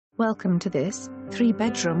Welcome to this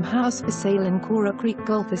 3-bedroom house for sale in Koro Creek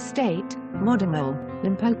Golf Estate, Modimolle,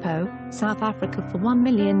 Limpopo, South Africa for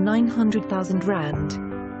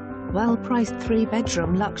R1,900,000. Well-priced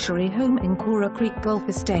 3-bedroom luxury home in Koro Creek Golf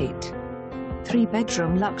Estate.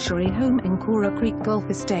 3-bedroom luxury home in Koro Creek Golf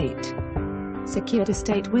Estate. Secured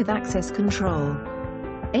estate with access control.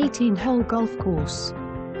 18-hole golf course.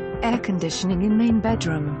 Air conditioning in main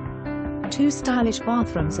bedroom. 2 stylish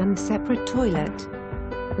bathrooms and separate toilet.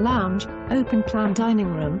 Lounge, open-plan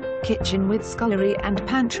dining room, kitchen with scullery and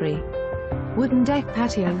pantry. Wooden deck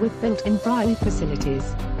patio with built-in braai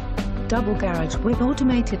facilities. Double garage with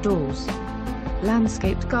automated doors.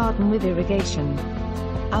 Landscaped garden with irrigation.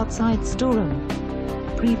 Outside storeroom.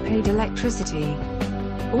 Prepaid electricity.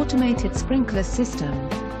 Automated sprinkler system.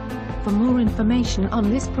 For more information on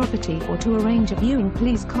this property or to arrange a viewing,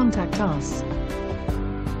 please contact us.